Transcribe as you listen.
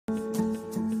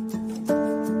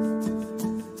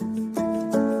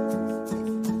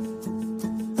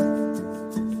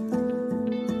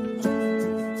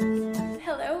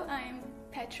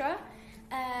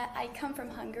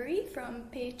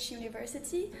Petra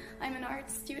University. I'm an art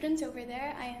student over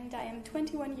there and I am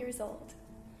 21 years old.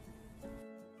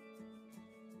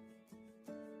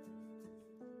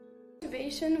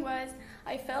 Motivation was,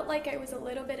 I felt like I was a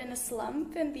little bit in a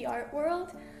slump in the art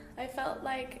world. I felt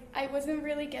like I wasn't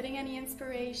really getting any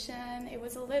inspiration. It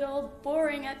was a little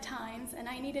boring at times and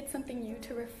I needed something new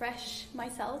to refresh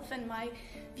myself and my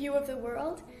view of the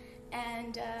world.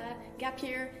 And gap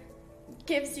year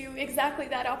gives you exactly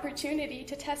that opportunity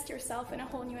to test yourself in a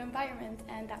whole new environment,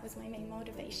 and that was my main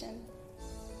motivation.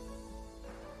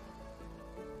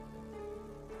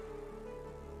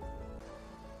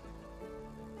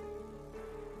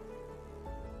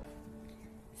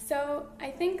 So I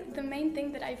think the main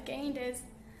thing that I've gained is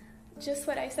just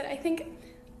what I said. I think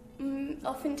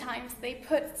oftentimes they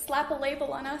slap a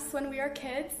label on us when we are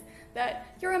kids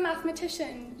that you're a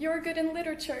mathematician, you're good in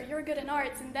literature, you're good in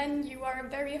arts, and then you are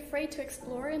very afraid to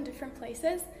explore in different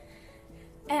places.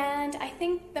 And I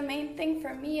think the main thing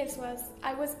for me was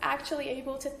I was actually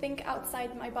able to think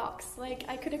outside my box. Like,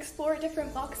 I could explore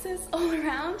different boxes all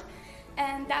around,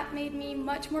 and that made me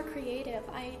much more creative.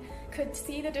 I could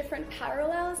see the different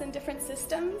parallels in different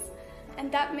systems,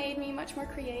 and that made me much more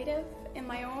creative in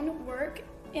my own work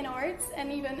in arts.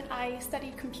 And even I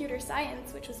studied computer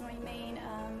science, which was my main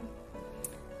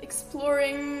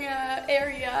exploring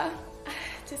area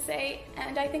to say,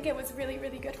 and I think it was really,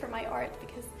 really good for my art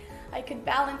because I could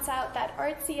balance out that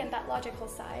artsy and that logical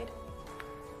side.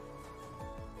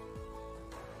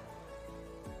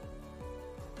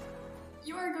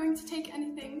 You are going to take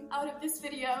anything out of this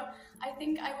video, I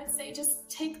think I would say just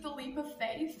take the leap of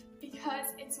faith, because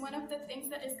it's one of the things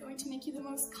that is going to make you the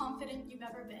most confident you've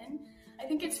ever been. I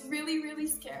think it's really, really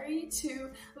scary to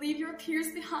leave your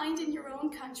peers behind in your own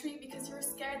country because you're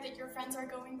scared that your friends are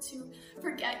going to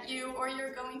forget you or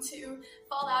you're going to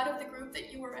fall out of the group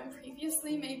that you were in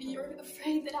previously. Maybe you're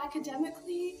afraid that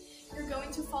academically you're going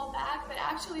to fall back, but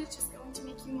actually it's just going to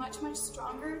make you much, much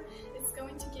stronger. It's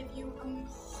going to give you a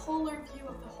wholer view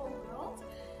of the whole world.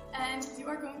 And you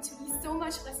are going to be so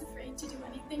much less afraid to do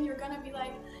anything. You're going to be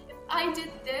like, if I did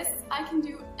this, I can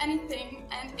do anything,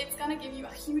 and it's going to give you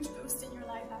a huge boost in your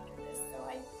life after this. So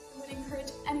I would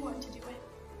encourage anyone to do it.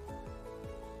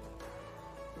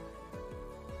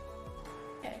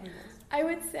 Okay. I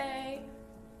would say,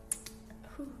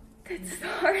 that's a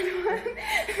hard one.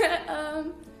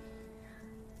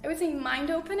 I would say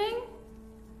mind-opening.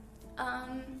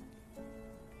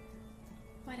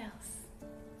 What else?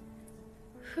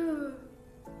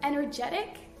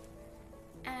 Energetic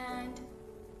and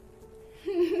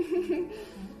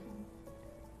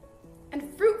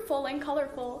and fruitful and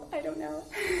colorful. I don't know.